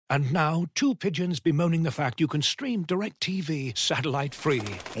And now, two pigeons bemoaning the fact you can stream DirecTV satellite-free.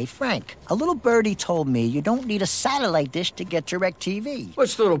 Hey, Frank, a little birdie told me you don't need a satellite dish to get DirecTV.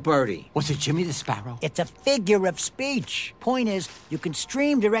 What's little birdie? Was it Jimmy the Sparrow? It's a figure of speech. Point is, you can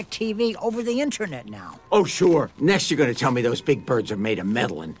stream DirecTV over the internet now. Oh, sure. Next you're going to tell me those big birds are made of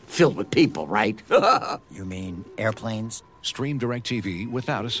metal and filled with people, right? You mean airplanes? Stream DirecTV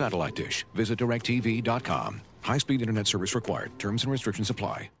without a satellite dish. Visit DirecTV.com. High-speed internet service required. Terms and restrictions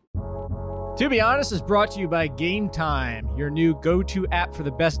apply. To Be Honest is brought to you by Game Time, your new go-to app for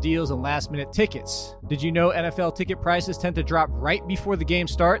the best deals and last-minute tickets. Did you know NFL ticket prices tend to drop right before the game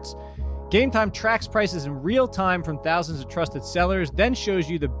starts? Game Time tracks prices in real time from thousands of trusted sellers, then shows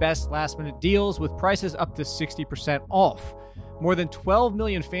you the best last-minute deals with prices up to 60% off. More than 12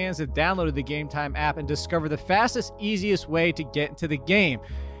 million fans have downloaded the Game Time app and discovered the fastest, easiest way to get into the game.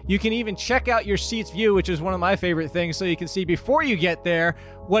 You can even check out your seat's view, which is one of my favorite things, so you can see before you get there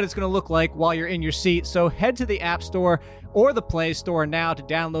what it's going to look like while you're in your seat. So head to the App Store or the Play Store now to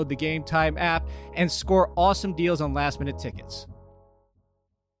download the Game Time app and score awesome deals on last-minute tickets.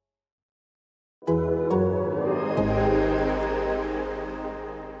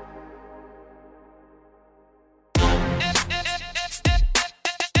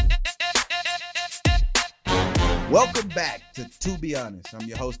 Welcome back to Be Honest. I'm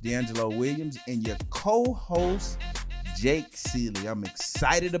your host, D'Angelo Williams, and your co-host, Jake Seeley. I'm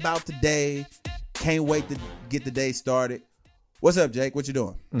excited about today. Can't wait to get the day started. What's up, Jake? What you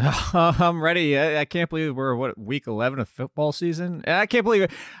doing? I'm ready. I can't believe we're, week 11 of football season? I can't believe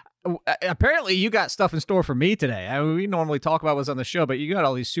it. Apparently, you got stuff in store for me today. I mean, we normally talk about what's on the show, but you got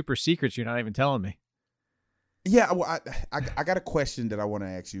all these super secrets you're not even telling me. Yeah, well, I got a question that I want to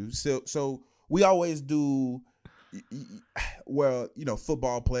ask you. So we always do... Well,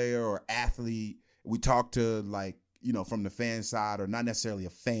 football player or athlete, we talk to from the fan side, or not necessarily a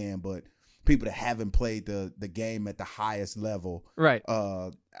fan, but people that haven't played the game at the highest level. Right.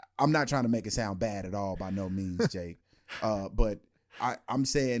 I'm not trying to make it sound bad at all, by no means, Jake. But I'm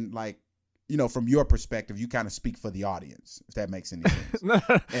saying, from your perspective, you kind of speak for the audience, if that makes any sense.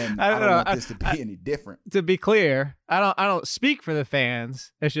 And I don't want this to be any different. To be clear, I don't speak for the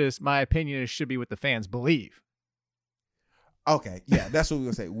fans. It's just my opinion. It should be what the fans believe. Okay, yeah, that's what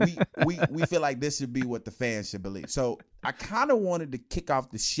we're gonna say. We feel like this should be what the fans should believe. So I kind of wanted to kick off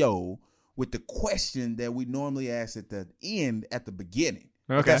the show with the question that we normally ask at the end, at the beginning.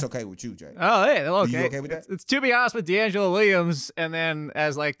 Okay, if that's okay with you, Jay. Oh, hey, okay. You okay with that? It's To Be Honest with D'Angelo Williams, and then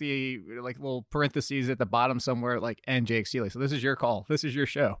as the little parentheses at the bottom somewhere, and Jake Seeley. So this is your call. This is your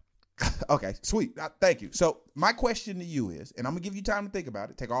show. Okay, sweet. Thank you. So my question to you is, and I'm gonna give you time to think about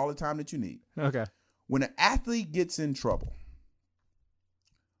it. Take all the time that you need. Okay. When an athlete gets in trouble,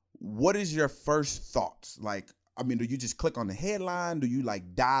 what is your first thoughts? Do you just click on the headline? Do you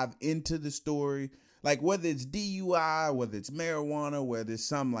dive into the story? Whether it's DUI, whether it's marijuana, whether it's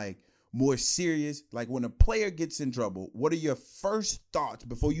some more serious, when a player gets in trouble, what are your first thoughts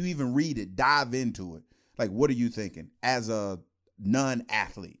before you even read it, dive into it? What are you thinking as a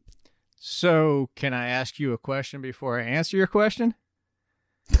non-athlete? So can I ask you a question before I answer your question?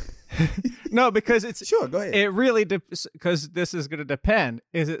 No, because it's sure. Go ahead. It really because this is going to depend.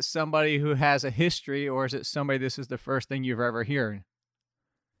 Is it somebody who has a history, or is it somebody this is the first thing you've ever heard?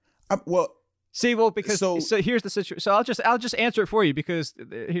 Because so here's the situation. So I'll just answer it for you, because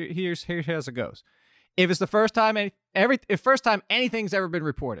here's how it goes. If it's the first time first time anything's ever been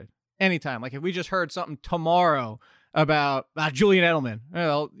reported, anytime, if we just heard something tomorrow about Julian Edelman,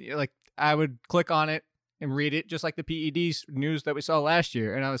 I would click on it and read it, just like the PEDs news that we saw last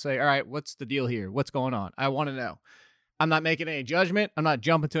year. And I would say, all right, what's the deal here? What's going on? I want to know. I'm not making any judgment. I'm not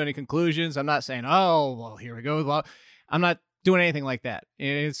jumping to any conclusions. I'm not saying, oh, well, here we go. I'm not doing anything like that.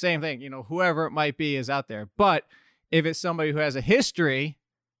 It's the same thing. Whoever it might be is out there. But if it's somebody who has a history,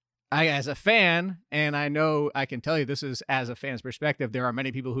 as a fan, and I know I can tell you this is as a fan's perspective, there are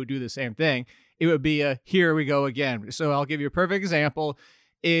many people who do the same thing. It would be here we go again. So I'll give you a perfect example.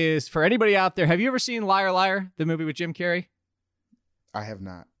 Is for anybody out there, have you ever seen Liar Liar, the movie with Jim Carrey? I have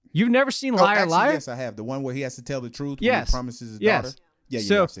not. You've never seen Liar Liar? Yes, I have. The one where he has to tell the truth when he promises his daughter?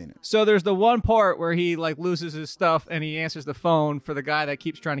 Yeah, I've seen it. So there's the one part where he loses his stuff and he answers the phone for the guy that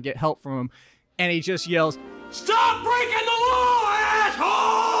keeps trying to get help from him, and he just yells, "Stop breaking the law,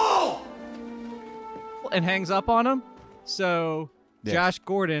 asshole!" and hangs up on him. So Josh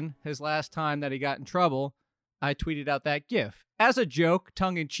Gordon, his last time that he got in trouble, I tweeted out that GIF as a joke,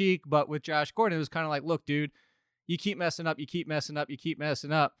 tongue in cheek, but with Josh Gordon, it was kind of look, dude, you keep messing up, you keep messing up, you keep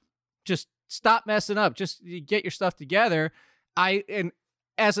messing up. Just stop messing up. Just get your stuff together. And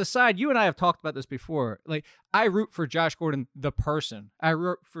as a side, you and I have talked about this before. Like, I root for Josh Gordon, the person. I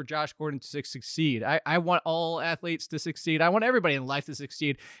root for Josh Gordon to succeed. I want all athletes to succeed. I want everybody in life to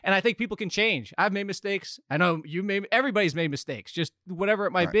succeed. And I think people can change. I've made mistakes. I know everybody's made mistakes, just whatever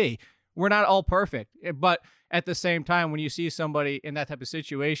it might be. We're not all perfect. But at the same time, when you see somebody in that type of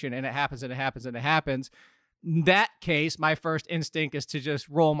situation and it happens and it happens and it happens, in that case, my first instinct is to just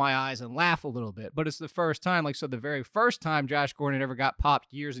roll my eyes and laugh a little bit. But it's the first time, so the very first time Josh Gordon ever got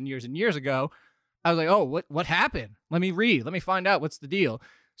popped years and years and years ago, I was like, oh, what happened? Let me read. Let me find out what's the deal.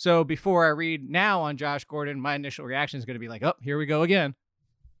 So before I read now on Josh Gordon, my initial reaction is going to be like, oh, here we go again.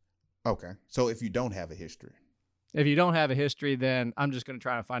 Okay. So if you don't have a history. If you don't have a history, then I'm just going to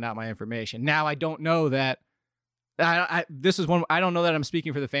try to find out my information. Now, I don't know that. This is one. I don't know that I'm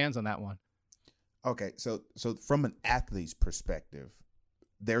speaking for the fans on that one. Okay, so from an athlete's perspective,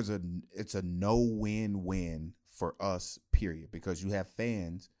 it's a no win-win for us, period, because you have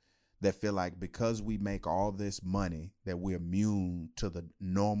fans that feel like because we make all this money that we're immune to the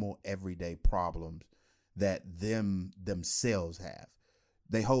normal everyday problems that themselves have.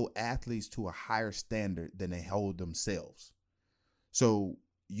 They hold athletes to a higher standard than they hold themselves. So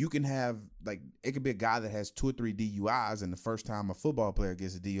you can have, it could be a guy that has 2 or 3 DUIs, and the first time a football player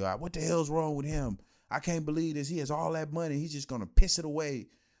gets a DUI, what the hell's wrong with him? I can't believe this. He has all that money. He's just going to piss it away.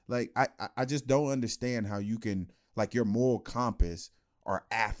 I just don't understand how you can, your moral compass are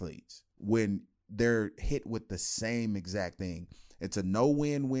athletes when they're hit with the same exact thing. It's a no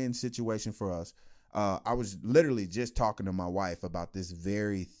win-win situation for us. I was literally just talking to my wife about this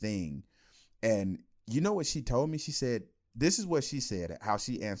very thing. And you know what she told me? She said, this is what she said, how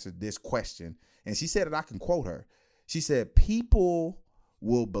she answered this question. And she said that I can quote her. She said, people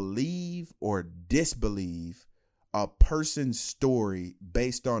will believe or disbelieve a person's story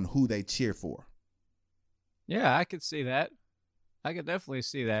based on who they cheer for. Yeah, I could see that. I could definitely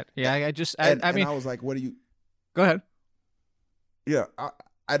see that. Yeah, I mean, I was like, what do you? Go ahead. Yeah,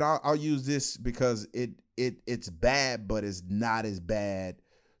 I'll use this because it's bad, but it's not as bad.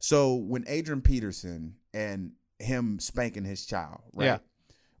 So when Adrian Peterson and him spanking his child, right? Yeah.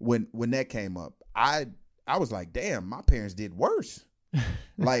 When that came up, I was like, damn, my parents did worse.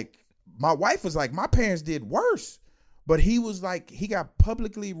 My wife was like, my parents did worse. But he was like, he got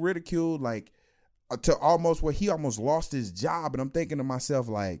publicly ridiculed, to almost where he almost lost his job. And I'm thinking to myself,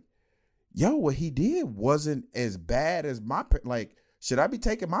 yo, what he did wasn't as bad as should I be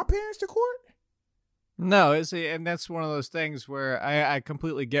taking my parents to court? No, and that's one of those things where I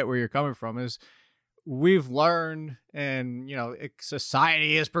completely get where you're coming from. Is we've learned, and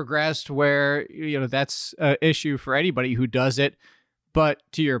society has progressed where that's an issue for anybody who does it. But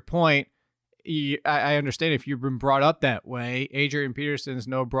to your point, I understand if you've been brought up that way. Adrian Peterson's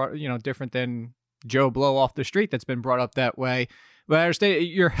different than Joe Blow off the street that's been brought up that way. But I understand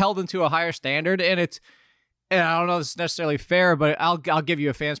you're held into a higher standard, and I don't know if it's necessarily fair, but I'll give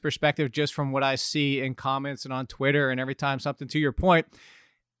you a fan's perspective just from what I see in comments and on Twitter, and every time something to your point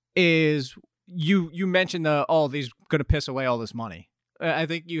is you mentioned these going to piss away all this money. I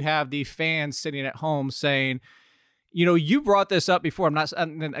think you have the fans sitting at home saying, you brought this up before. I'm not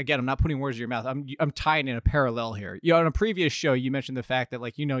putting words in your mouth. I'm tying in a parallel here. On a previous show, you mentioned the fact that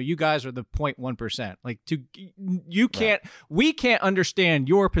you guys are the 0.1%. We can't understand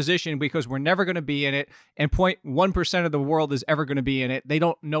your position because we're never going to be in it, and 0.1% of the world is ever going to be in it. They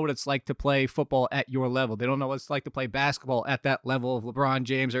don't know what it's like to play football at your level. They don't know what it's like to play basketball at that level of LeBron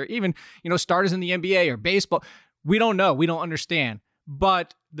James, or even starters in the NBA or baseball. We don't know. We don't understand.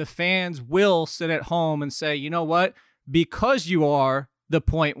 But the fans will sit at home and say, you know what? Because you are the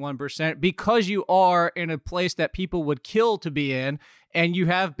 0.1%, because you are in a place that people would kill to be in, and you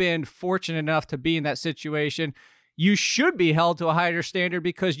have been fortunate enough to be in that situation, you should be held to a higher standard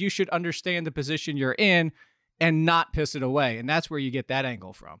because you should understand the position you're in and not piss it away. And that's where you get that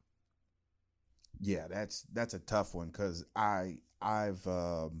angle from. Yeah, that's a tough one because I've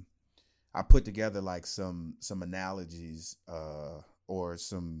put together some analogies or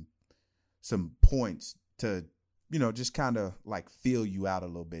some points to just kind of feel you out a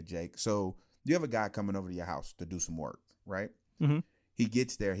little bit, Jake. So you have a guy coming over to your house to do some work, right? Mm-hmm. He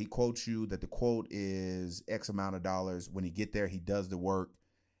gets there, he quotes you that the quote is X amount of dollars. When he get there, he does the work,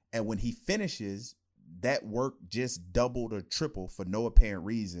 and when he finishes, that work just doubled or tripled for no apparent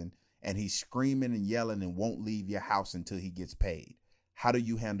reason, and he's screaming and yelling and won't leave your house until he gets paid. How do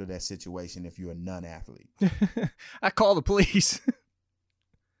you handle that situation if you're a non-athlete? I call the police.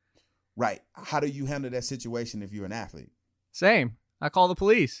 Right. How do you handle that situation if you're an athlete? Same. I call the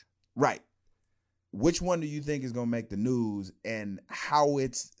police. Right. Which one do you think is going to make the news, and how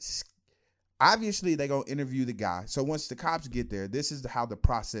obviously they're going to interview the guy. So once the cops get there, this is how the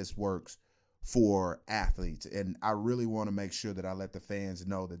process works for athletes. And I really want to make sure that I let the fans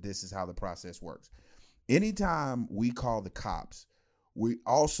know that this is how the process works. Anytime we call the cops, we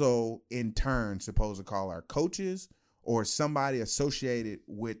also in turn supposed to call our coaches or somebody associated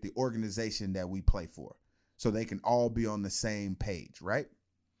with the organization that we play for, so they can all be on the same page, right?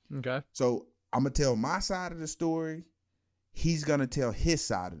 Okay. So I'm going to tell my side of the story. He's going to tell his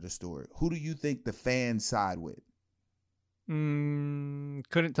side of the story. Who do you think the fans side with?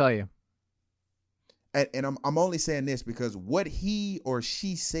 Couldn't tell you. And I'm only saying this because what he or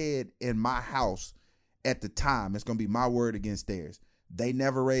she said in my house at the time, it's going to be my word against theirs. They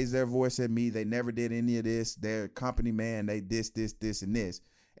never raised their voice at me. They never did any of this. They're company man. They this, and this.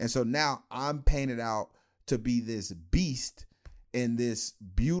 And so now I'm painted out to be this beast in this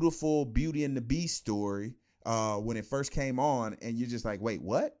beautiful Beauty and the Beast story when it first came on. And you're just like, wait,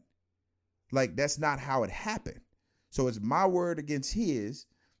 what? Like, that's not how it happened. So it's my word against his.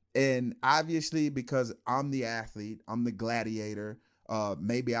 And obviously, because I'm the athlete, I'm the gladiator,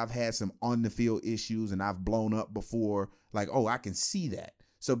 maybe I've had some on the field issues and I've blown up before. Like, oh, I can see that.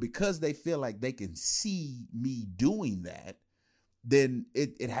 So because they feel like they can see me doing that, then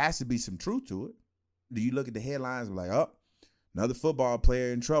it has to be some truth to it. Do you look at the headlines and be like, oh, another football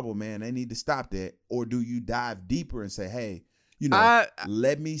player in trouble, man, they need to stop that? Or do you dive deeper and say, hey,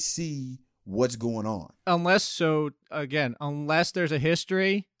 let me see what's going on? Unless there's a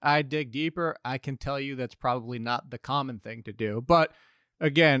history, I dig deeper. I can tell you that's probably not the common thing to do. But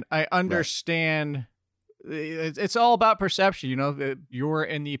again, I understand. Right. It's all about perception. You're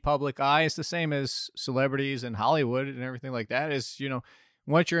in the public eye. It's the same as celebrities in Hollywood and everything like that. Is,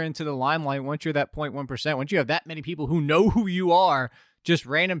 once you're into the limelight, once you're that 0.1%, once you have that many people who know who you are, just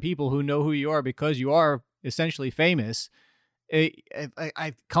random people who know who you are because you are essentially famous, it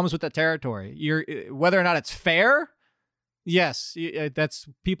comes with the territory. Whether or not it's fair, yes, that's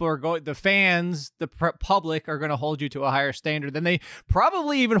people are going. The fans, the public are going to hold you to a higher standard than they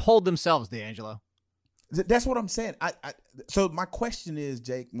probably even hold themselves, D'Angelo. That's what I'm saying. So my question is,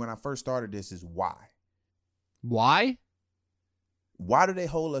 Jake, when I first started this, is why? Why? Why do they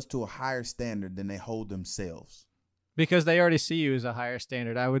hold us to a higher standard than they hold themselves? Because they already see you as a higher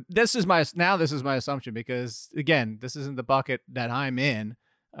standard. This is my assumption, because again, this isn't the bucket that I'm in.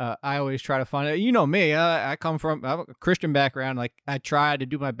 I always try to find it. You know me, I have a Christian background. Like, I try to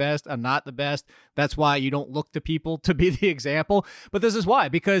do my best. I'm not the best. That's why you don't look to people to be the example. But this is why,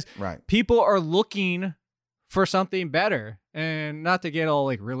 because people are looking for something better, and not to get all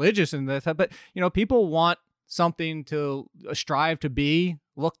like religious in this, but people want something to strive to be,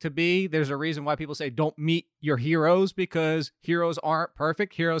 look to be. There's a reason why people say don't meet your heroes, because heroes aren't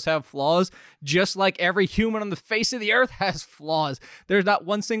perfect. Heroes have flaws, just like every human on the face of the earth has flaws. There's not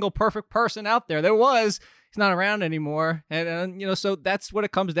one single perfect person out there. There was, he's not around anymore. And so that's what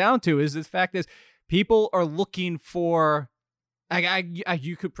it comes down to, is the fact is people are looking for,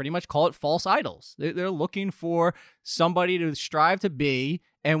 you could pretty much call it false idols. They're looking for somebody to strive to be,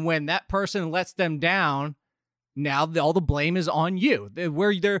 and when that person lets them down, now all the blame is on you.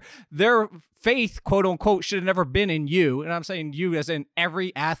 Where their faith, quote unquote, should have never been in you. And I'm saying you as in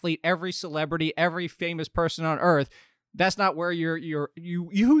every athlete, every celebrity, every famous person on earth. That's not where you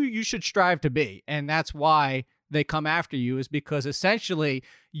should strive to be. And that's why they come after you, is because essentially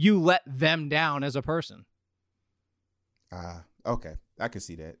you let them down as a person. Okay, I can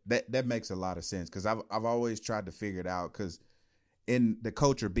see that. That makes a lot of sense, because I've always tried to figure it out, because in the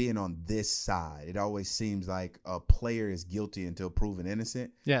culture being on this side, it always seems like a player is guilty until proven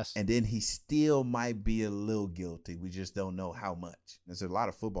innocent. Yes. And then he still might be a little guilty. We just don't know how much. There's a lot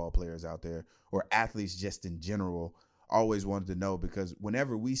of football players out there, or athletes just in general, always wanted to know, because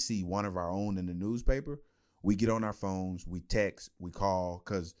whenever we see one of our own in the newspaper, we get on our phones, we text, we call,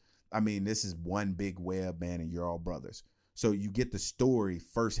 because, this is one big web, man, and you're all brothers. So you get the story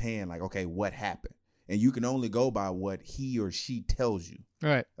firsthand, like, okay, what happened? And you can only go by what he or she tells you.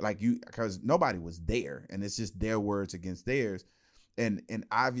 Right. Because nobody was there, and it's just their words against theirs. And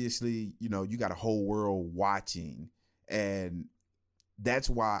obviously, you got a whole world watching. And that's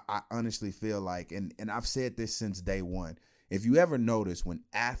why I honestly feel like, and I've said this since day one, if you ever notice when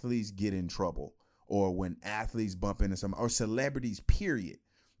athletes get in trouble, or when athletes bump into something, or celebrities, period,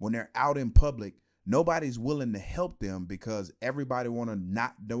 when they're out in public, nobody's willing to help them, because everybody want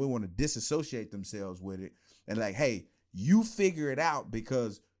to disassociate themselves with it. And like, hey, you figure it out,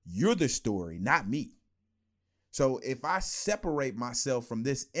 because you're the story, not me. So if I separate myself from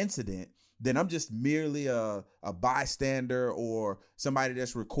this incident, then I'm just merely a bystander, or somebody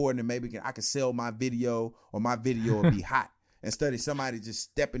that's recording, and maybe I can sell my video, or my video will be hot. instead of somebody just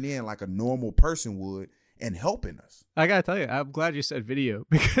stepping in like a normal person would and helping us. I gotta tell you, I'm glad you said video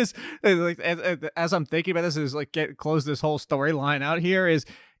because like as I'm thinking about this, is like close this whole storyline out here. Is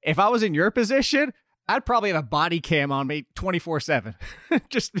if I was in your position, I'd probably have a body cam on me 24/7,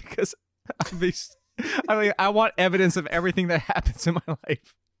 just because I want evidence of everything that happens in my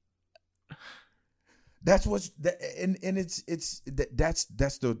life. That's what's and that's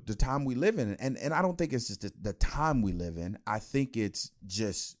the time we live in, and I don't think it's just the time we live in. I think it's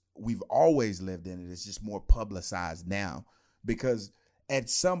just we've always lived in it. It's just more publicized now because at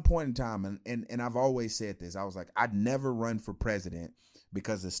some point in time, and I've always said this, I was like, I'd never run for president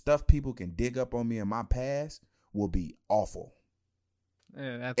because the stuff people can dig up on me in my past will be awful.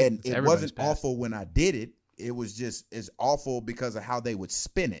 Yeah, and it wasn't awful when I did it. It was just as awful because of how they would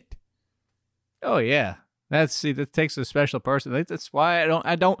spin it. Oh yeah, that takes a special person. That's why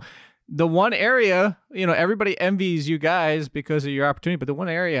I don't. The one area, everybody envies you guys because of your opportunity, but the one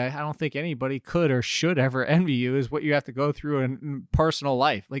area I don't think anybody could or should ever envy you is what you have to go through in personal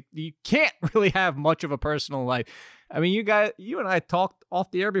life. Like you can't really have much of a personal life. I mean, you and I talked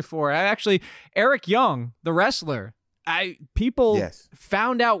off the air before. Eric Young, the wrestler, people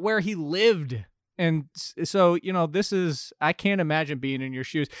found out where he lived. And so, I can't imagine being in your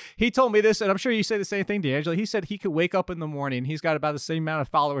shoes. He told me this, and I'm sure you say the same thing, D'Angelo. He said he could wake up in the morning. He's got about the same amount of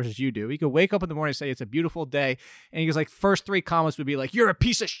followers as you do. He could wake up in the morning and say, it's a beautiful day. And he goes, like, first 3 comments would be like, you're a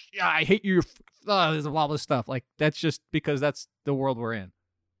piece of shit. I hate you. There's a lot of stuff. Like, that's just because that's the world we're in.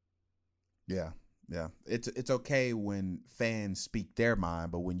 Yeah. Yeah. It's okay when fans speak their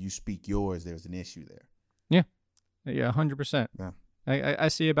mind, but when you speak yours, there's an issue there. Yeah. Yeah, 100%. Yeah. I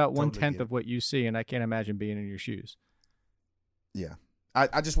see about Totally 1/10 of what you see, and I can't imagine being in your shoes. Yeah.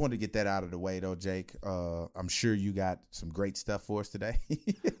 I just wanted to get that out of the way, though, Jake. I'm sure you got some great stuff for us today.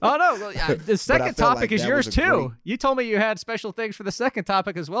 Oh, no. The second topic is yours, too. You told me you had special things for the second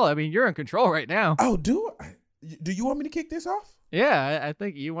topic as well. I mean, you're in control right now. Oh, do you want me to kick this off? Yeah, I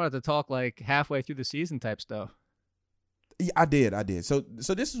think you wanted to talk like halfway through the season type stuff. Yeah, I did. So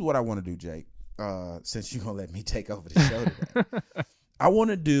this is what I want to do, Jake. Since you're going to let me take over the show today. I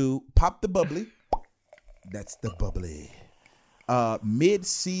want to do Pop the Bubbly. That's the bubbly.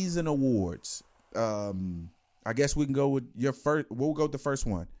 Mid-season awards. I guess we can go with your first. We'll go with the first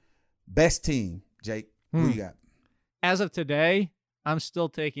one. Best team, Jake. Who you got? As of today, I'm still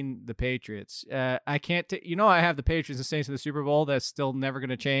taking the Patriots. I can't I have the Patriots and Saints in the Super Bowl. That's still never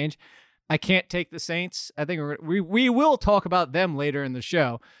going to change. I can't take the Saints. I think we will talk about them later in the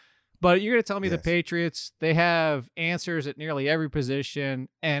show. But you're going to tell me the Patriots, they have answers at nearly every position,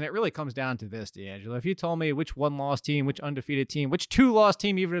 and it really comes down to this, D'Angelo. If you told me which 1-loss team, which undefeated team, which 2-loss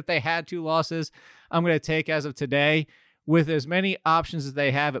team, even if they had 2 losses, I'm going to take as of today with as many options as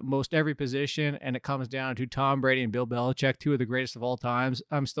they have at most every position, and it comes down to Tom Brady and Bill Belichick, 2 of the greatest of all times,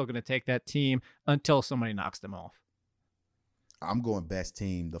 I'm still going to take that team until somebody knocks them off. I'm going best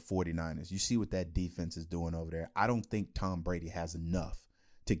team, the 49ers. You see what that defense is doing over there. I don't think Tom Brady has enough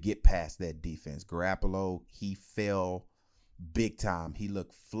to get past that defense. Garoppolo, he fell big time. He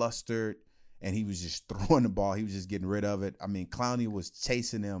looked flustered, and he was just throwing the ball. He was just getting rid of it. I mean, Clowney was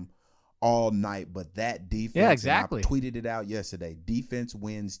chasing him all night, but that defense, yeah, exactly. I tweeted it out yesterday, defense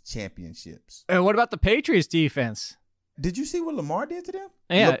wins championships. And what about the Patriots defense? Did you see what Lamar did to them?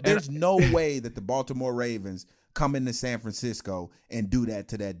 Yeah. Look, there's no way that the Baltimore Ravens come into San Francisco and do that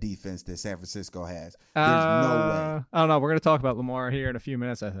to that defense that San Francisco has. There's no way. I don't know. We're going to talk about Lamar here in a few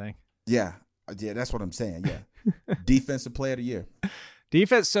minutes, I think. Yeah, that's what I'm saying. Yeah. Defensive player of the year.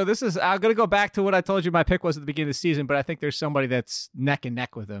 Defense. So I'm going to go back to what I told you my pick was at the beginning of the season, but I think there's somebody that's neck and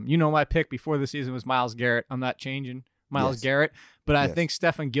neck with him. My pick before the season was Myles Garrett. I'm not changing Myles Garrett, but I think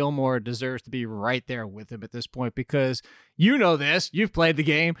Stephon Gilmore deserves to be right there with him at this point because this, you've played the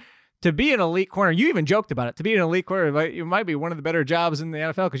game. To be an elite corner, you even joked about it. To be an elite corner, it might be one of the better jobs in the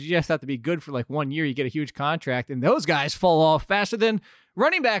NFL because you just have to be good for like 1 year. You get a huge contract, and those guys fall off faster than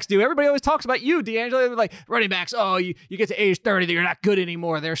running backs do. Everybody always talks about you, D'Angelo. They're like, running backs, you get to age 30, they're not good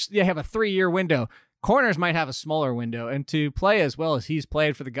anymore. They have a 3-year window. Corners might have a smaller window, and to play as well as he's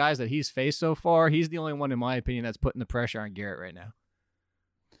played for the guys that he's faced so far, he's the only one, in my opinion, that's putting the pressure on Garrett right now.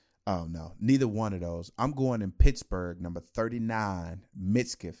 Oh, no. Neither one of those. I'm going in Pittsburgh, number 39,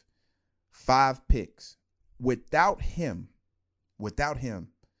 Mitzkiff. 5 picks. Without him,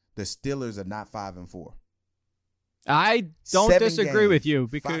 the Steelers are not 5-4. I don't disagree with you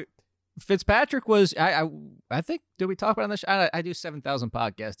because Fitzpatrick was. I think, did we talk about it on the show? I do 7,000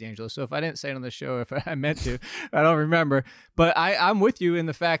 podcasts, D'Angelo. So if I didn't say it on the show, if I meant to, I don't remember. But I'm with you in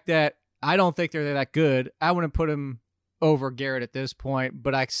the fact that I don't think they're that good. I wouldn't put him over Garrett at this point,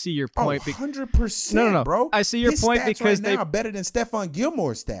 but I see your point. 100%, No, bro. I see your His point stats because right now are better than Stephon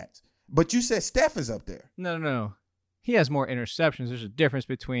Gilmore's stats. But you said Steph is up there. No. He has more interceptions. There's a difference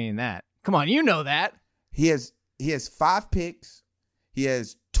between that. Come on, you know that. He has 5 picks. He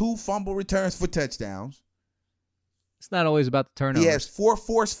has 2 fumble returns for touchdowns. It's not always about the turnovers. He has 4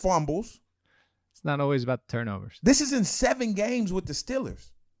 forced fumbles. It's not always about the turnovers. This is in 7 games with the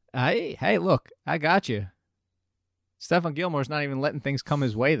Steelers. Hey, look, I got you. Stephon Gilmore's not even letting things come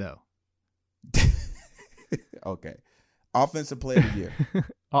his way, though. Okay. Offensive player of the year.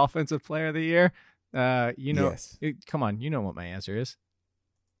 Offensive player of the year? Yes. Come on, you know what my answer is.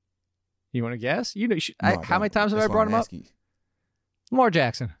 You want to guess? You know, No, how many times have That's I why brought I'm him up? asking you. Lamar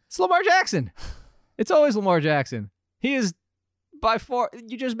Jackson. It's Lamar Jackson. It's always Lamar Jackson. He is by far.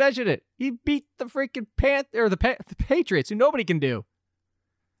 You just mentioned it. He beat the freaking the Patriots, who nobody can do.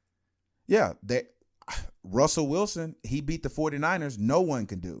 Yeah, Russell Wilson, he beat the 49ers. No one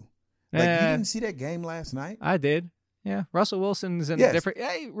can do. Like, you didn't see that game last night? I did. Yeah, Russell Wilson's in a different.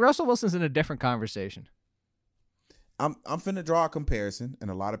 Hey, Russell Wilson's in a different conversation. I'm finna draw a comparison, and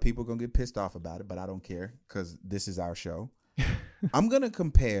a lot of people are gonna get pissed off about it, but I don't care because this is our show. I'm gonna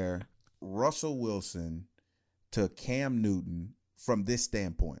compare Russell Wilson to Cam Newton from this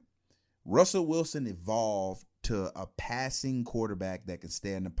standpoint. Russell Wilson evolved to a passing quarterback that can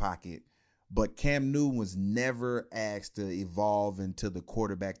stay in the pocket, but Cam Newton was never asked to evolve into the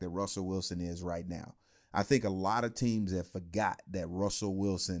quarterback that Russell Wilson is right now. I think a lot of teams have forgot that Russell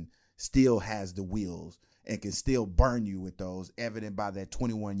Wilson still has the wheels and can still burn you with those, evident by that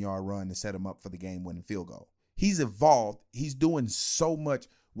 21-yard run to set him up for the game-winning field goal. He's evolved. He's doing so much.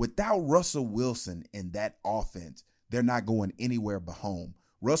 Without Russell Wilson in that offense, they're not going anywhere but home.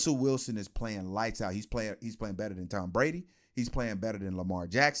 Russell Wilson is playing lights out. He's playing better than Tom Brady. He's playing better than Lamar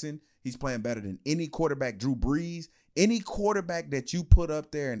Jackson. He's playing better than any quarterback, Drew Brees. Any quarterback that you put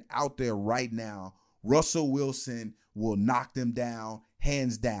up there and out there right now, Russell Wilson will knock them down,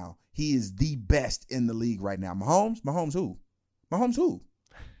 hands down. He is the best in the league right now. Mahomes who? Mahomes who?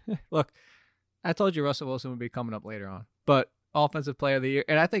 Look, I told you Russell Wilson would be coming up later on, but offensive player of the year,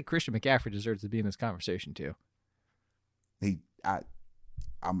 and I think Christian McCaffrey deserves to be in this conversation too.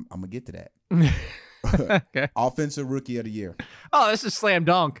 I'm gonna get to that. Okay. Offensive rookie of the year. Oh, this is slam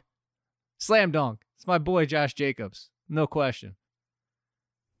dunk. Slam dunk. It's my boy Josh Jacobs. No question.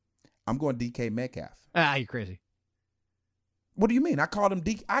 I'm going DK Metcalf. You're crazy. What do you mean? I called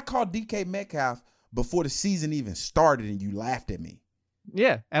DK Metcalf before the season even started, and you laughed at me.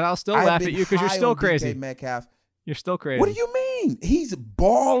 Yeah, and I'll still laugh at you because you're still crazy. DK Metcalf. You're still crazy. What do you mean? He's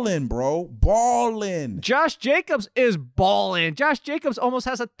balling, bro. Balling. Josh Jacobs is balling. Josh Jacobs almost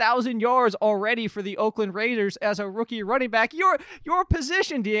has 1,000 yards already for the Oakland Raiders as a rookie running back. Your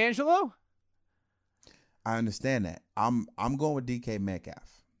position, D'Angelo. I understand that. I'm going with DK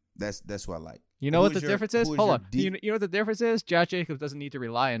Metcalf. That's what I like. You know what the difference is? Hold on. You know what the difference is? Josh Jacobs doesn't need to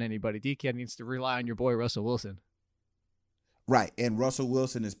rely on anybody. DK needs to rely on your boy Russell Wilson. Right, and Russell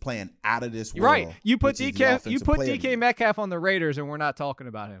Wilson is playing out of this world. Right. You put DK Metcalf on the Raiders, and we're not talking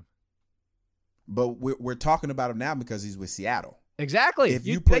about him. But we're talking about him now because he's with Seattle. Exactly. If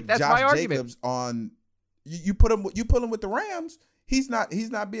you put that's Josh my Jacobs on, you put him with the Rams. He's not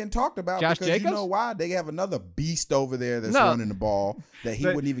being talked about Josh because Jacobs? You know why? They have another beast over there that's running the ball that he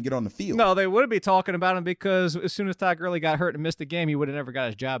wouldn't even get on the field. No, they wouldn't be talking about him because as soon as Todd Gurley got hurt and missed the game, he would have never got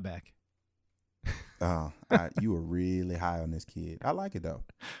his job back. You were really high on this kid. I like it though.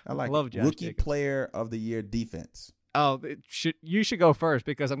 I love it. Josh Rookie Jacobs. Player of the Year defense. Oh, you should go first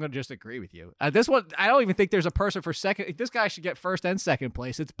because I'm going to just agree with you. This one, I don't even think there's a person for second. This guy should get first and second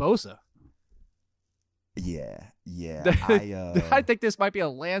place. It's Bosa. Yeah. I think this might be a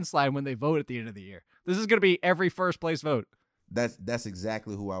landslide when they vote at the end of the year. This is going to be every first place vote. That's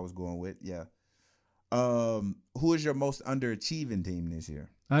exactly who I was going with. Yeah. Who is your most underachieving team this year?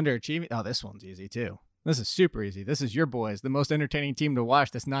 Underachieving? Oh, this one's easy too. This is super easy. This is your boys. The most entertaining team to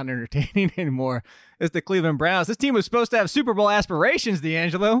watch that's not entertaining anymore is the Cleveland Browns. This team was supposed to have Super Bowl aspirations,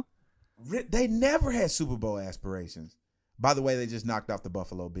 D'Angelo. They never had Super Bowl aspirations. By the way, they just knocked off the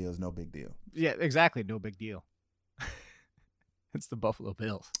Buffalo Bills. No big deal. Yeah, exactly. No big deal. It's the Buffalo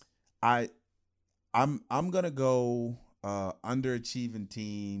Bills. I'm gonna go underachieving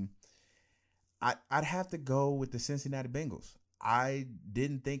team. I'd have to go with the Cincinnati Bengals. I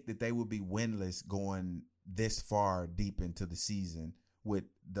didn't think that they would be winless going this far deep into the season with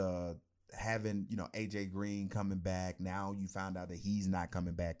the having, AJ Green coming back. Now you found out that he's not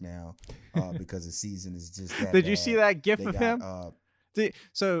coming back now because the season is just that Did bad. you see that gif of him? No,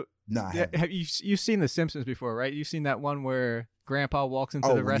 have you've seen The Simpsons before, right? You've seen that one where Grandpa walks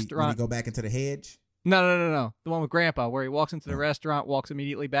into the restaurant. When he go back into the hedge? No. The one with Grandpa, where he walks into the restaurant, walks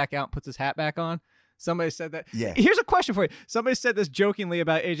immediately back out, and puts his hat back on. Somebody said that. Yeah. Here's a question for you. Somebody said this jokingly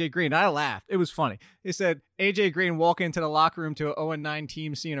about AJ Green. I laughed. It was funny. They said AJ Green walking into the locker room to an 0-9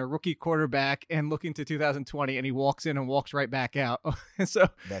 team, seeing a rookie quarterback and looking to 2020, and he walks in and walks right back out. And so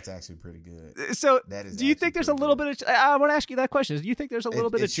That's actually pretty good. So That is do you think there's a little bit of, I want to ask you that question. Do you think there's a little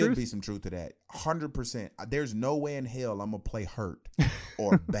bit of There should truth? be some truth to that. 100%. There's no way in hell I'm going to play hurt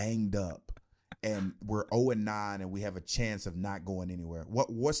or banged up and we're 0-9 and we have a chance of not going anywhere.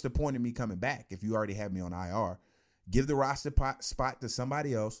 What's the point of me coming back if you already have me on IR? Give the roster spot to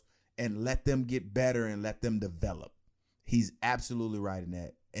somebody else and let them get better and let them develop. He's absolutely right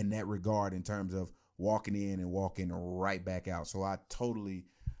in that regard in terms of walking in and walking right back out. So I totally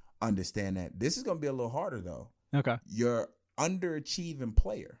understand that. This is going to be a little harder though. Okay. You're underachieving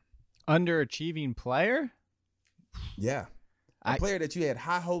player. Underachieving player? Yeah. A player that you had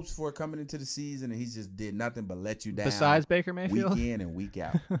high hopes for coming into the season, and he just did nothing but let you down. Besides Baker Mayfield? Week in and week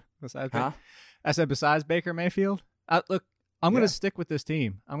out. I said besides Baker Mayfield? Look, I'm going to stick with this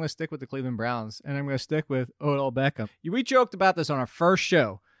team. I'm going to stick with the Cleveland Browns, and I'm going to stick with Odell Beckham. We joked about this on our first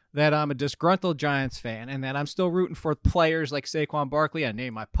show, that I'm a disgruntled Giants fan and that I'm still rooting for players like Saquon Barkley. I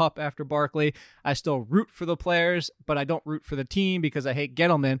named my pup after Barkley. I still root for the players, but I don't root for the team because I hate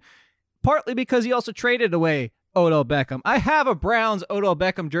Gettleman, partly because he also traded away Odell Beckham. I have a Browns Odell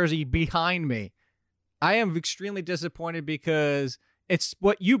Beckham jersey behind me. I am extremely disappointed because it's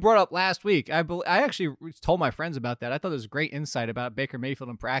what you brought up last week. I actually told my friends about that. I thought it was great insight about Baker Mayfield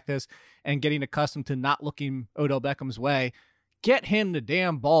in practice and getting accustomed to not looking Odell Beckham's way. Get him the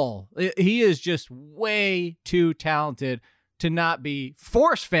damn ball. He is just way too talented to not be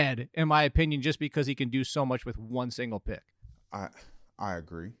force-fed, in my opinion, just because he can do so much with one single pick. I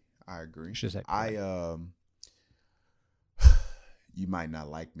agree. You might not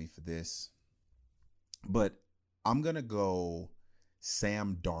like me for this, but I'm going to go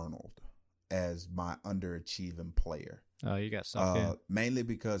Sam Darnold as my underachieving player. Oh, you got something. Mainly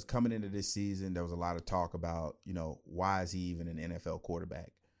because coming into this season, there was a lot of talk about, why is he even an NFL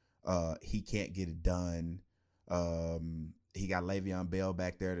quarterback? He can't get it done. He got Le'Veon Bell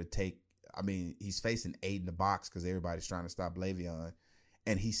back there to take. I mean, he's facing 8 in the box because everybody's trying to stop Le'Veon,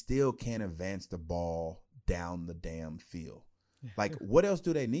 and he still can't advance the ball down the damn field. Like, what else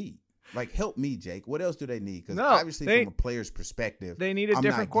do they need? Like, help me, Jake. What else do they need? Because obviously, from a player's perspective, they need a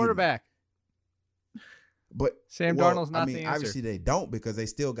different quarterback. But Sam Darnold's not the answer. Obviously, they don't because they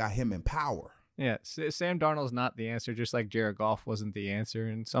still got him in power. Yeah, Sam Darnold's not the answer, just like Jared Goff wasn't the answer.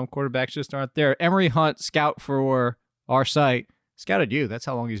 And some quarterbacks just aren't there. Emery Hunt, scout for our site, scouted you. That's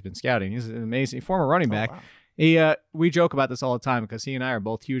how long he's been scouting. He's an amazing former running back. Wow. We joke about this all the time because he and I are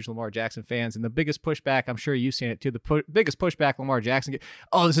both huge Lamar Jackson fans. And the biggest pushback, I'm sure you've seen it too, the biggest pushback Lamar Jackson gets,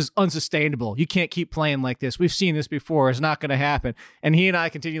 this is unsustainable. You can't keep playing like this. We've seen this before. It's not going to happen. And he and I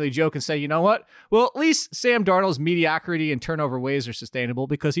continually joke and say, you know what? Well, at least Sam Darnold's mediocrity and turnover ways are sustainable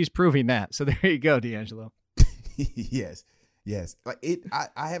because he's proving that. So there you go, D'Angelo. Yes. Like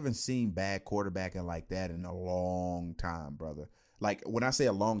I haven't seen bad quarterbacking like that in a long time, brother. Like when I say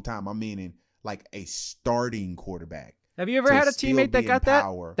a long time, I'm meaning like a starting quarterback. Have you ever had a teammate that got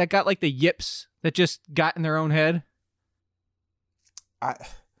that got like the yips that just got in their own head? I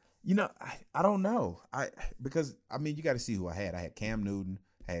don't know. Because you got to see who I had. I had Cam Newton,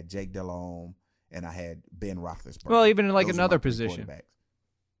 I had Jake Delhomme, and I had Ben Roethlisberger. Well, even in like another position.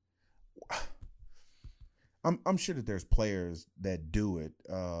 I'm sure that there's players that do it,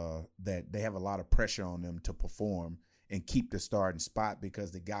 that they have a lot of pressure on them to perform and keep the starting spot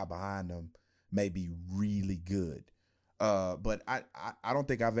because the guy behind them may be really good. But I don't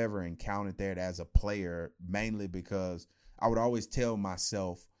think I've ever encountered that as a player, mainly because I would always tell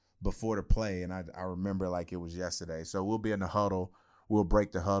myself before the play, and I remember like it was yesterday. So we'll be in the huddle, we'll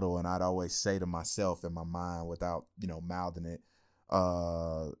break the huddle, and I'd always say to myself in my mind without, mouthing it,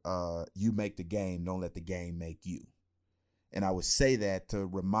 you make the game, don't let the game make you. And I would say that to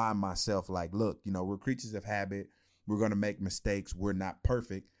remind myself, like, look, we're creatures of habit. We're going to make mistakes. We're not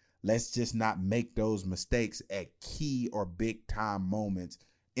perfect. Let's just not make those mistakes at key or big time moments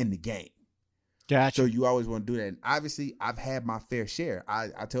in the game. Gotcha. So you always want to do that. And obviously, I've had my fair share.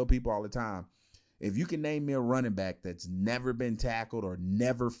 I tell people all the time, if you can name me a running back that's never been tackled or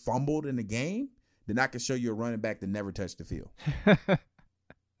never fumbled in the game, then I can show you a running back that never touched the field.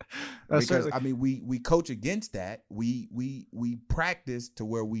 Because we coach against that. We practice to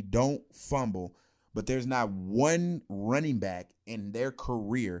where we don't fumble, but there's not one running back in their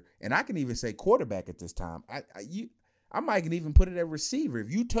career, and I can even say quarterback at this time. I might even put it at receiver. If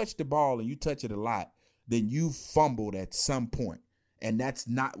you touch the ball and you touch it a lot, then you fumbled at some point. And that's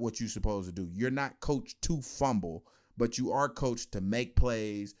not what you're supposed to do. You're not coached to fumble, but you are coached to make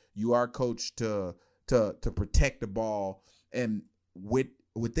plays. You are coached to protect the ball. And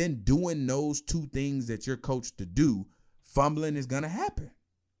within doing those two things that you're coached to do, fumbling is going to happen.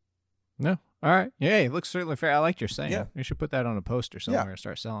 No. All right. Yeah, it looks certainly fair. I like your saying. Yeah. You should put that on a poster somewhere and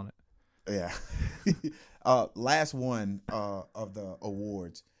start selling it. Yeah. Last one of the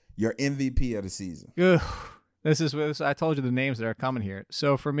awards, your MVP of the season. Ugh. I told you the names that are coming here.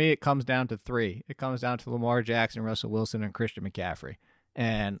 So for me, it comes down to 3. It comes down to Lamar Jackson, Russell Wilson, and Christian McCaffrey.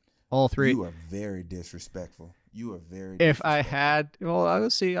 And all 3. You are very disrespectful. If I had, well, I'll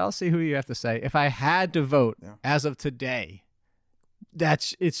see who you have to say. If I had to vote as of today,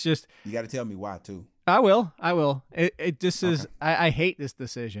 it's just. You got to tell me why too. I will. I hate this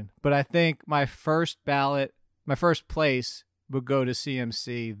decision, but I think my first place would go to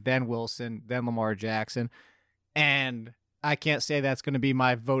CMC, then Wilson, then Lamar Jackson. And I can't say that's going to be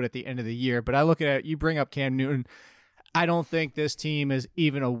my vote at the end of the year, but I look at it, you bring up Cam Newton. I don't think this team is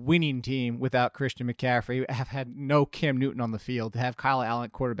even a winning team without Christian McCaffrey. Have had no Cam Newton on the field. To have Kyle Allen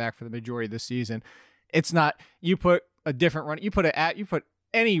quarterback for the majority of the season, it's not. You put a different run. You put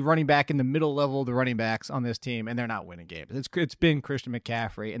any running back in the middle level of the running backs on this team, and they're not winning games. It's been Christian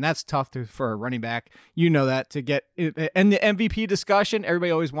McCaffrey, and that's tough for a running back. You know that to get in the MVP discussion.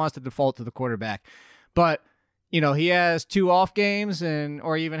 Everybody always wants to default to the quarterback, but. He has 2 off games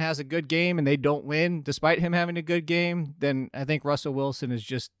or even has a good game and they don't win despite him having a good game, then I think Russell Wilson is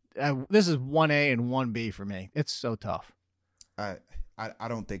just this is 1A and 1B for me. It's so tough. I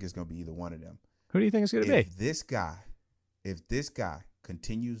don't think it's going to be either one of them. Who do you think it's going to be? If this guy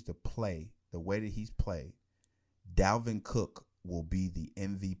continues to play the way that he's played, Dalvin Cook will be the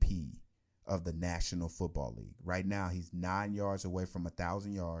MVP of the National Football League. Right now, he's 9 yards away from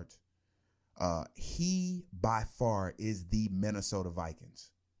 1,000 yards. He by far is the Minnesota Vikings.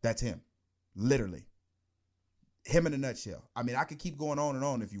 That's him. Literally. Him in a nutshell. I mean, I could keep going on and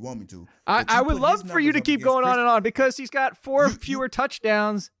on if you want me to. I would love for you to keep going on and on because he's got 4 fewer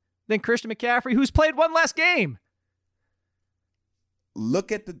touchdowns than Christian McCaffrey, who's played 1 less game.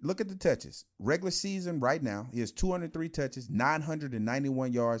 Look at the touches. Regular season right now, he has 203 touches,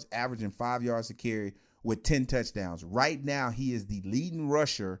 991 yards, averaging 5 yards a carry with 10 touchdowns. Right now, he is the leading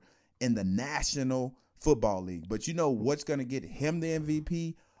rusher in the National Football League. But you know what's going to get him the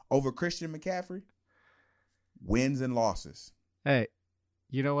MVP over Christian McCaffrey? Wins and losses. Hey,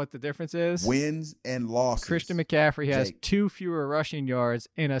 you know what the difference is? Wins and losses. Christian McCaffrey has 2 fewer rushing yards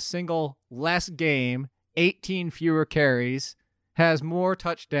in a single less game, 18 fewer carries, has more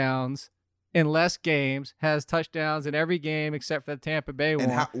touchdowns in less games, has touchdowns in every game except for the Tampa Bay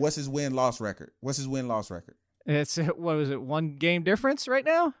one. And what's his win-loss record? It's, what was it, 1 game difference right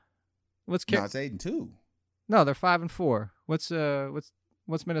now? No, it's 8-2. No, they're 5-4. What's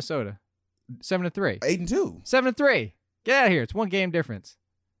Minnesota? 7-3. 8-2. 7-3. Get out of here. It's 1 game difference.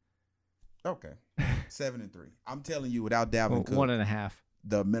 Okay. 7-3. I'm telling you, without Dalvin Cook, 1.5.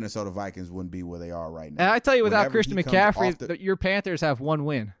 The Minnesota Vikings wouldn't be where they are right now. And I tell you, without Christian McCaffrey, your Panthers have 1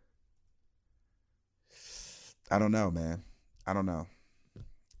 win. I don't know, man. I don't know.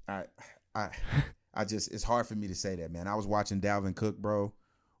 I just, it's hard for me to say that, man. I was watching Dalvin Cook, bro,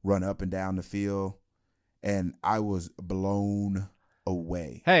 run up and down the field, and I was blown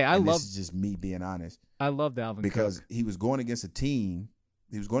away. Hey, this is just me being honest. I love Dalvin because Cook. he was going against a team.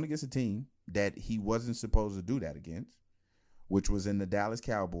 He was going against a team that he wasn't supposed to do that against, which was in the Dallas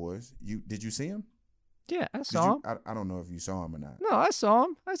Cowboys. Did you see him? Yeah, I saw him. I don't know if you saw him or not. No, I saw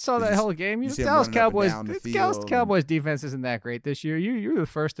him. I saw that whole game. Dallas Cowboys defense isn't that great this year. You're the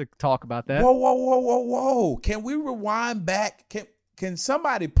first to talk about that. Whoa. Can we rewind back? Can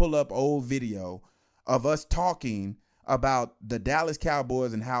somebody pull up old video of us talking about the Dallas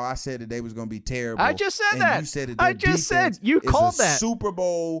Cowboys and how I said that they was going to be terrible? I just said that. You said that I just said you called that Super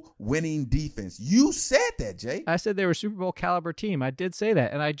Bowl winning defense. You said that, Jay. I said they were a Super Bowl caliber team. I did say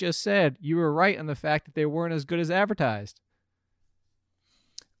that, and I just said you were right in the fact that they weren't as good as advertised.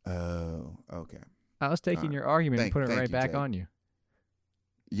 Oh, okay. I was taking your argument and putting it right back on you.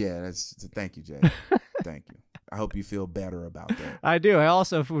 Yeah, thank you, Jay. Thank you. I hope you feel better about that. I do. I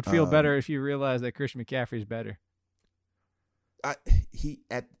also would feel better if you realize that Christian McCaffrey is better.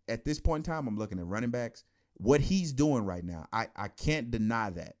 At this point in time, I'm looking at running backs. What he's doing right now, I can't deny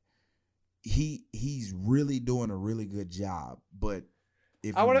that. He's really doing a really good job. But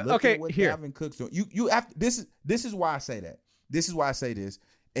if you look at what Dalvin Cook's doing, you have to, this is why I say that. This is why I say this,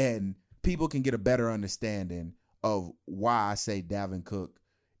 and people can get a better understanding of why I say Dalvin Cook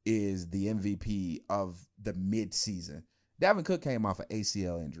is the MVP of the midseason. Dalvin Cook came off an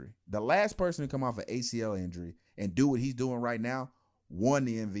ACL injury. The last person to come off an ACL injury and do what he's doing right now won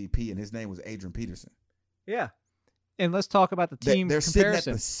the MVP, and his name was Adrian Peterson. Yeah. And let's talk about the team They're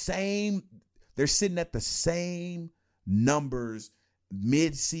comparison. They're sitting at the same numbers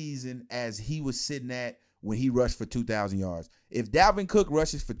mid-season as he was sitting at when he rushed for 2,000 yards. If Dalvin Cook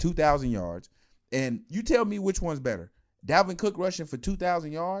rushes for 2,000 yards, and you tell me which one's better, Dalvin Cook rushing for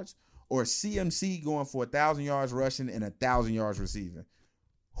 2,000 yards or CMC going for 1,000 yards rushing and 1,000 yards receiving?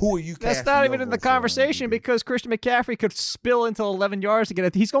 Who are you casting? That's not even your in the vote for conversation MVP? because Christian McCaffrey could spill into 11 yards to get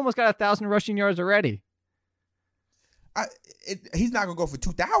it. He's almost got 1,000 rushing yards already. He's not going to go for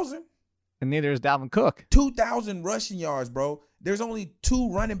 2,000. And neither is Dalvin Cook. 2,000 rushing yards, bro. There's only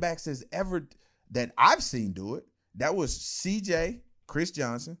 2 running backs that I've seen do it. That was CJ, Chris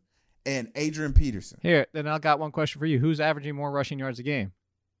Johnson, and Adrian Peterson. Here, then I got one question for you. Who's averaging more rushing yards a game?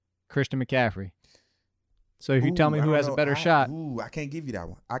 Christian McCaffrey. So if you tell me who has a better shot. I can't give you that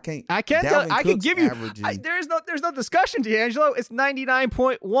one. I can't tell. I can give you. averaging- There's no discussion, D'Angelo. It's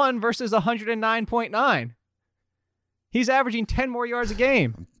 99.1 versus 109.9. He's averaging 10 more yards a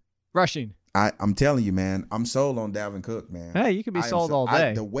game rushing. I'm telling you, man. I'm sold on Dalvin Cook, man. Hey, you can be sold all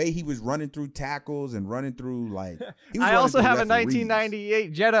day. The way he was running through tackles and running through like. I also have a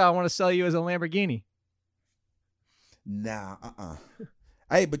 1998 Jetta I want to sell you as a Lamborghini. Nah,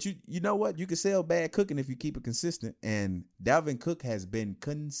 Hey, but you know what? You can sell bad cooking if you keep it consistent, and Dalvin Cook has been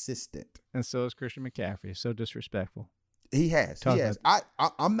consistent. And so is Christian McCaffrey. So disrespectful. He has. Talk He has.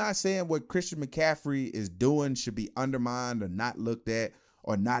 I'm not saying what Christian McCaffrey is doing should be undermined or not looked at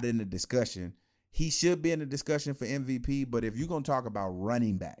or not in the discussion. He should be in the discussion for MVP, but if you're going to talk about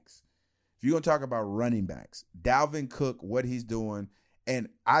running backs, Dalvin Cook, what he's doing, and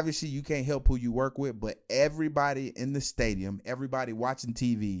obviously you can't help who you work with, but everybody in the stadium, everybody watching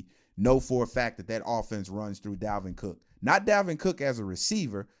TV know for a fact that offense runs through Dalvin Cook. Not Dalvin Cook as a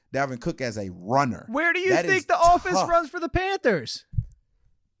receiver, Dalvin Cook as a runner. Where do you That think is the offense tough. runs for the Panthers?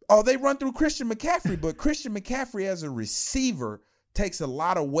 Oh, they run through Christian McCaffrey, but Christian McCaffrey as a receiver takes a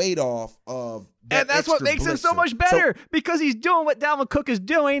lot of weight off of that. And that's what extra makes him so blitzer. much better because he's doing what Dalvin Cook is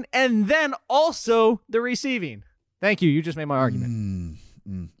doing and then also the receiving. Thank you. You just made my argument.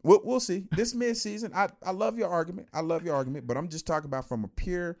 We'll see. This midseason, I love your argument. But I'm just talking about from a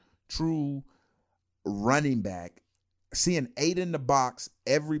pure, true running back, seeing 8 in the box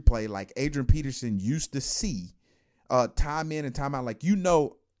every play like Adrian Peterson used to see, time in and time out. Like,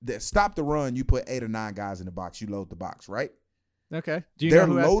 that stop the run, you put 8 or 9 guys in the box, you load the box, right? Okay. Do you They're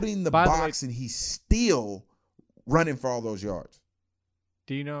know who loading the by box, the way, and he's still running for all those yards.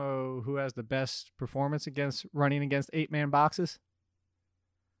 do you know who has the best performance running against 8-man boxes?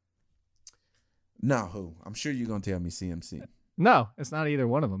 No, who? I'm sure you're going to tell me CMC. No, it's not either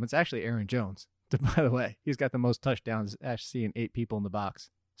one of them. It's actually Aaron Jones. By the way, he's got the most touchdowns actually seeing 8 people in the box.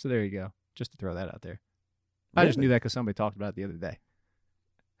 So there you go. Just to throw that out there. I just Really? knew that because somebody talked about it the other day.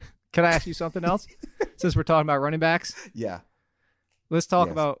 Can I ask you something else? Since we're talking about running backs, Yeah. let's talk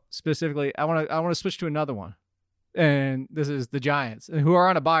Yes. about specifically. I want to switch to another one, and this is the Giants, who are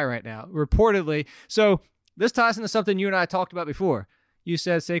on a bye right now, reportedly. So this ties into something you and I talked about before. You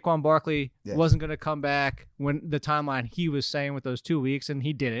said Saquon Barkley Yes. wasn't going to come back when the timeline he was saying with those 2 weeks, and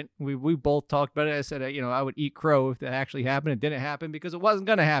he didn't. We both talked about it. I said, I would eat crow if that actually happened. It didn't happen because it wasn't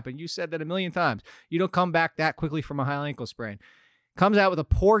going to happen. You said that a million times. You don't come back that quickly from a high ankle sprain. Comes out with a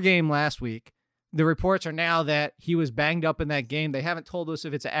poor game last week. The reports are now that he was banged up in that game. They haven't told us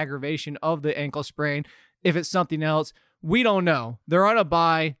if it's an aggravation of the ankle sprain, if it's something else. We don't know. They're on a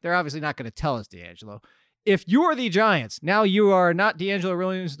bye. They're obviously not going to tell us, D'Angelo. If you are the Giants, now you are not D'Angelo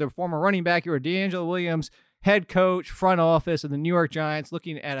Williams, the former running back. You are D'Angelo Williams, head coach, front office of the New York Giants,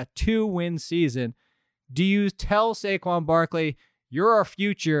 looking at a 2-win season. Do you tell Saquon Barkley, you're our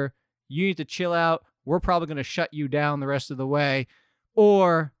future, you need to chill out, we're probably going to shut you down the rest of the way?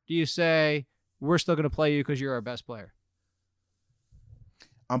 Or do you say, we're still going to play you because you're our best player?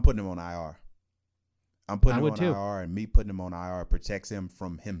 I'm putting him on IR. I'm putting I him would on too. IR, and me putting him on IR protects him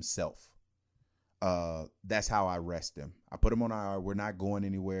from himself. That's how I rest him. I put him on IR. We're not going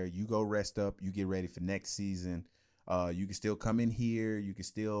anywhere. You go rest up. You get ready for next season. You can still come in here. You can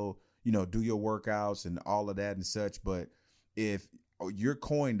still, do your workouts and all of that and such. But if you're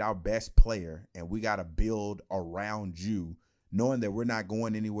coined our best player and we got to build around you, knowing that we're not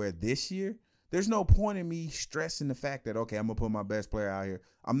going anywhere this year, there's no point in me stressing the fact that, okay, I'm going to put my best player out here.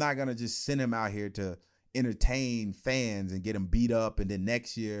 I'm not going to just send him out here to entertain fans and get him beat up. And then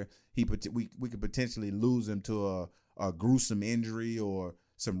next year, we could potentially lose him to a gruesome injury or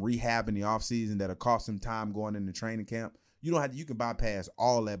some rehab in the offseason that'll cost him time going into training camp. You can bypass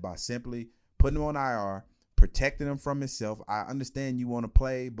all that by simply putting him on IR, protecting him from himself. I understand you want to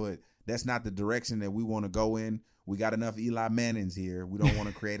play, but that's not the direction that we want to go in. We got enough Eli Mannings here. We don't want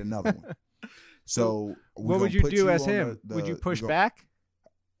to create another one. So what would you do as him? Would you push back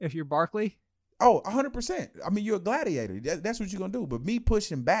if you're Barkley? Oh, 100%. I mean, you're a gladiator. That's what you're going to do. But me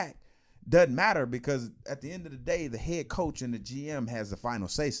pushing back doesn't matter because at the end of the day, the head coach and the GM has the final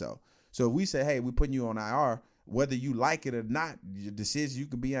say-so. So if we say, hey, we're putting you on IR, whether you like it or not, your decision, you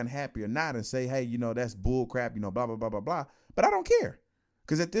can be unhappy or not and say, hey, that's bull crap, blah, blah, blah, blah, blah. But I don't care.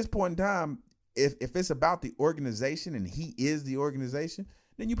 Because at this point in time, if it's about the organization and he is the organization,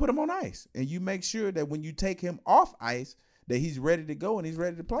 then you put him on ice. And you make sure that when you take him off ice, that he's ready to go and he's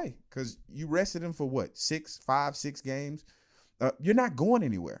ready to play. Because you rested him for what, 5, 6 games? You're not going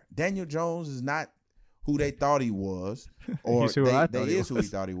anywhere. Daniel Jones is not who they thought he was, or who he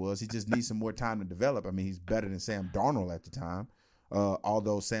thought he was. He just needs some more time to develop. I mean, he's better than Sam Darnold at the time,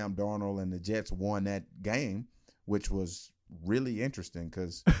 although Sam Darnold and the Jets won that game, which was really interesting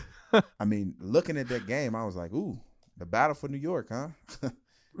because, I mean, looking at that game, I was like, ooh, the battle for New York, huh?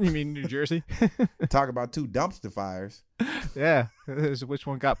 You mean New Jersey? Talk about 2 dumpster fires. Yeah, which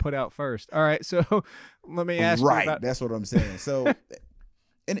one got put out first? All right, so let me ask you about... That's what I'm saying. So,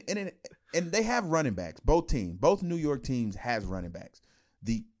 and they have running backs. Both New York teams has running backs.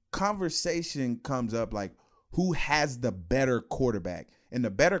 The conversation comes up like, who has the better quarterback? And the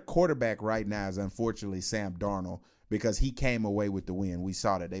better quarterback right now is unfortunately Sam Darnold because he came away with the win. We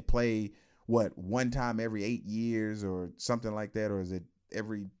saw that. They play, one time every 8 years or something like that, or is it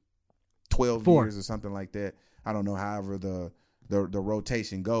every 12 years or something like that? I don't know, however the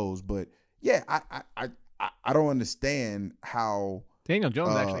rotation goes. But, yeah, I don't understand how – Daniel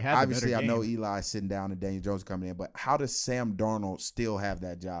Jones actually had obviously the better game. I know Eli's sitting down and Daniel Jones coming in, but how does Sam Darnold still have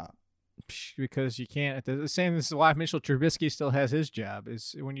that job? Because you can't. The same. This is why Mitchell Trubisky still has his job.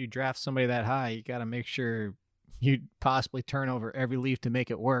 Is when you draft somebody that high, you got to make sure you possibly turn over every leaf to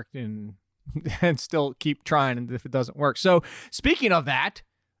make it work, and still keep trying. And if it doesn't work, so speaking of that,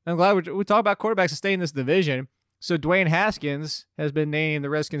 I'm glad we talk about quarterbacks to stay in this division. So Dwayne Haskins has been named the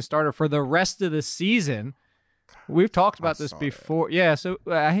Redskins starter for the rest of the season. We've talked about this before. That. Yeah, so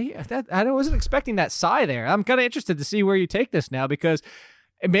I wasn't expecting that sigh there. I'm kind of interested to see where you take this now because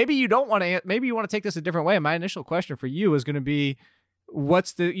maybe you don't want to. Maybe you want to take this a different way. My initial question for you is going to be,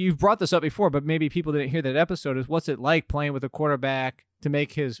 you've brought this up before, but maybe people didn't hear that episode, is what's it like playing with a quarterback to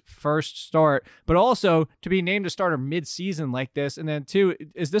make his first start, but also to be named a starter mid-season like this? And then 2,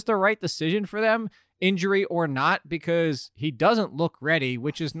 is this the right decision for them, injury or not? Because he doesn't look ready,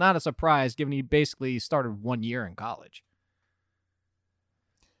 which is not a surprise given he basically started 1 year in college.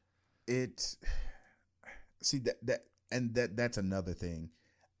 That's another thing.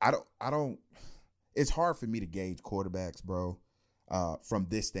 I don't it's hard for me to gauge quarterbacks, bro, from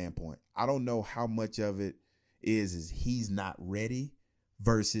this standpoint. I don't know how much of it is he's not ready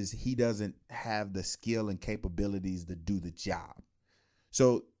versus he doesn't have the skill and capabilities to do the job.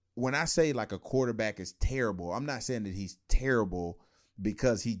 So when I say like a quarterback is terrible, I'm not saying that he's terrible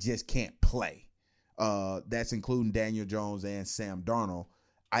because he just can't play. That's including Daniel Jones and Sam Darnold.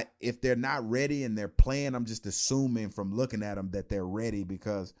 If they're not ready and they're playing, I'm just assuming from looking at them that they're ready,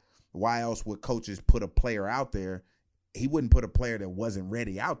 because why else would coaches put a player out there? He wouldn't put a player that wasn't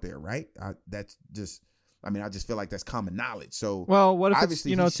ready out there, right? I just feel like that's common knowledge. So, well, what if it's,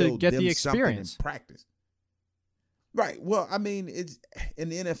 to get the experience in practice? Right. Well, I mean, it's in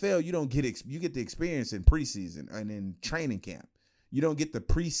the NFL, you get the experience in preseason and in training camp. You don't get the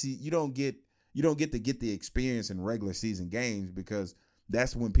preseason. You don't get to get the experience in regular season games, because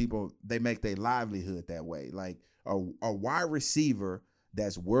that's when they make their livelihood that way. Like a wide receiver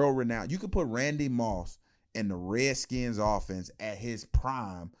that's world renowned. You could put Randy Moss in the Redskins offense at his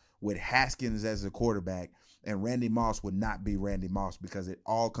prime with Haskins as a quarterback, and Randy Moss would not be Randy Moss, because it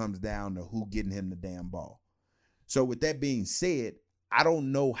all comes down to who getting him the damn ball. So with that being said, I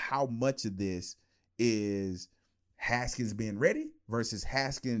don't know how much of this is Haskins being ready versus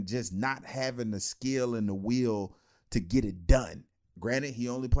Haskins just not having the skill and the will to get it done. Granted, he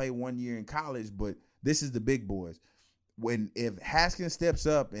only played 1 year in college, but this is the big boys. If Haskins steps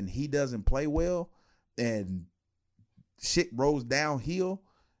up and he doesn't play well and shit rolls downhill,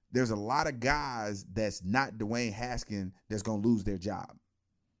 there's a lot of guys that's not Dwayne Haskins that's going to lose their job.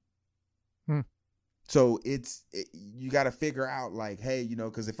 So you got to figure out like, hey,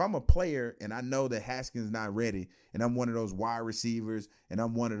 because if I'm a player and I know that Haskins not ready, and I'm one of those wide receivers, and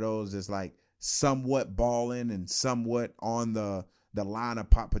I'm one of those that's like somewhat balling and somewhat on the line of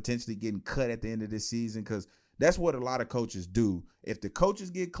potentially getting cut at the end of this season, because that's what a lot of coaches do. If the coaches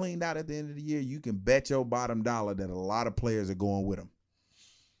get cleaned out at the end of the year, you can bet your bottom dollar that a lot of players are going with them.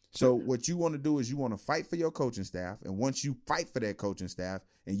 So what you want to do is you want to fight for your coaching staff. And once you fight for that coaching staff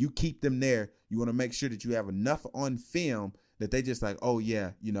and you keep them there, you want to make sure that you have enough on film that they just like, oh,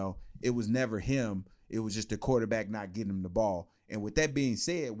 yeah, it was never him. It was just the quarterback not getting him the ball. And with that being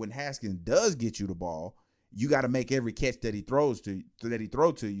said, when Haskins does get you the ball, you got to make every catch that he throws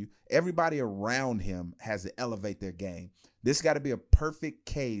to you. Everybody around him has to elevate their game. This got to be a perfect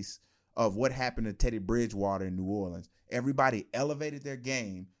case of what happened to Teddy Bridgewater in New Orleans. Everybody elevated their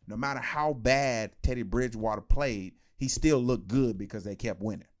game. No matter how bad Teddy Bridgewater played, he still looked good because they kept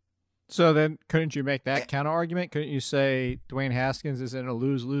winning. So then couldn't you make that counter argument? Couldn't you say Dwayne Haskins is in a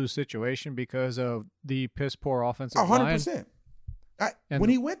lose-lose situation because of the piss-poor offensive line? 100%. When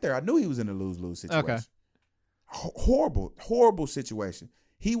he went there, I knew he was in a lose-lose situation. Okay. Horrible situation.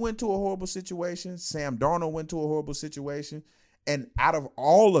 He went to a horrible situation. Sam Darnold went to a horrible situation. And out of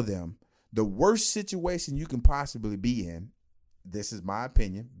all of them, the worst situation you can possibly be in, this is my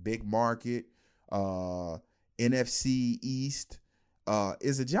opinion, big market, NFC East,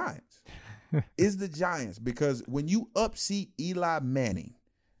 is the Giants. Is the Giants. Because when you upseat Eli Manning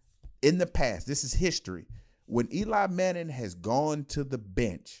in the past, this is history. When Eli Manning has gone to the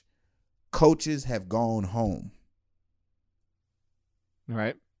bench, coaches have gone home.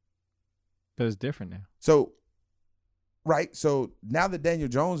 Right. But it's different now. So now that Daniel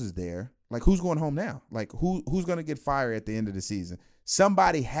Jones is there, like, who's going home now? Like, who's going to get fired at the end of the season?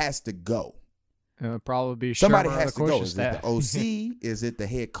 Somebody has to go. Probably be somebody Shermer, has to go. Is it the OC? Is it the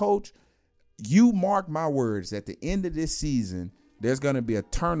head coach? You mark my words, at the end of this season, there's going to be a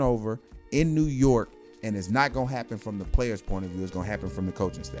turnover in New York, and it's not going to happen from the player's point of view. It's going to happen from the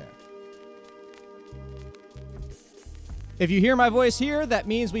coaching staff. If you hear my voice here, that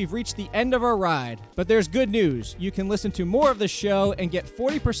means we've reached the end of our ride. But there's good news. You can listen to more of the show and get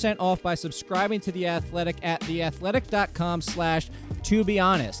 40% off by subscribing to The Athletic at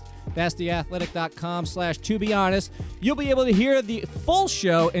theathletic.com/tobehonest. That's theathletic.com/tobehonest. You'll be able to hear the full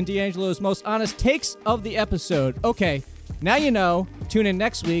show and D'Angelo's most honest takes of the episode. Okay, now you know. Tune in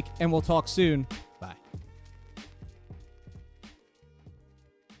next week, and we'll talk soon. Bye.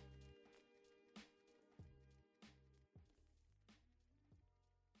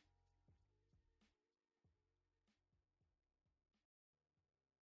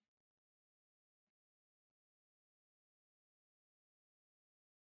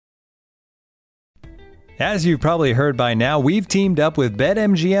 As you've probably heard by now, we've teamed up with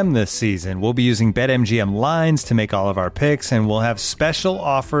BetMGM this season. We'll be using BetMGM lines to make all of our picks, and we'll have special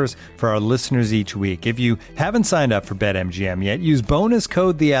offers for our listeners each week. If you haven't signed up for BetMGM yet, use bonus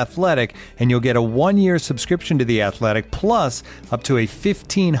code THEATHLETIC, and you'll get a 1-year subscription to The Athletic, plus up to a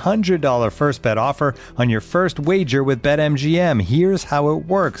 $1,500 first bet offer on your first wager with BetMGM. Here's how it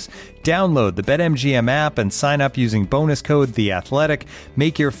works. Download the BetMGM app and sign up using bonus code THEATHLETIC.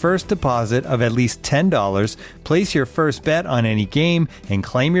 Make your first deposit of at least $10. Place your first bet on any game and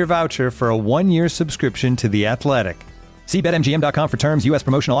claim your voucher for a 1-year subscription to The Athletic. See BetMGM.com for terms. U.S.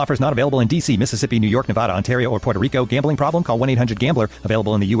 promotional offers not available in D.C., Mississippi, New York, Nevada, Ontario, or Puerto Rico. Gambling problem? Call 1-800-GAMBLER.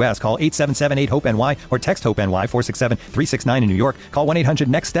 Available in the U.S. Call 877-8-HOPE-NY or text HOPE-NY 467-369 in New York. Call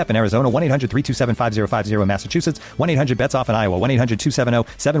 1-800-NEXT-STEP in Arizona. 1-800-327-5050 in Massachusetts. 1-800-BETS-OFF in Iowa.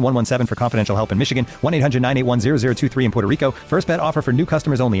 1-800-270-7117 for confidential help in Michigan. 1-800-981-0023 in Puerto Rico. First bet offer for new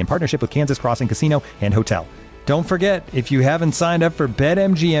customers only in partnership with Kansas Crossing Casino and Hotel. Don't forget, if you haven't signed up for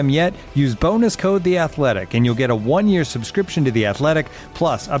BetMGM yet, use bonus code THEATHLETIC, and you'll get a 1-year subscription to The Athletic,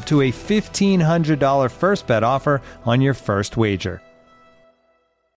 plus up to a $1,500 first bet offer on your first wager.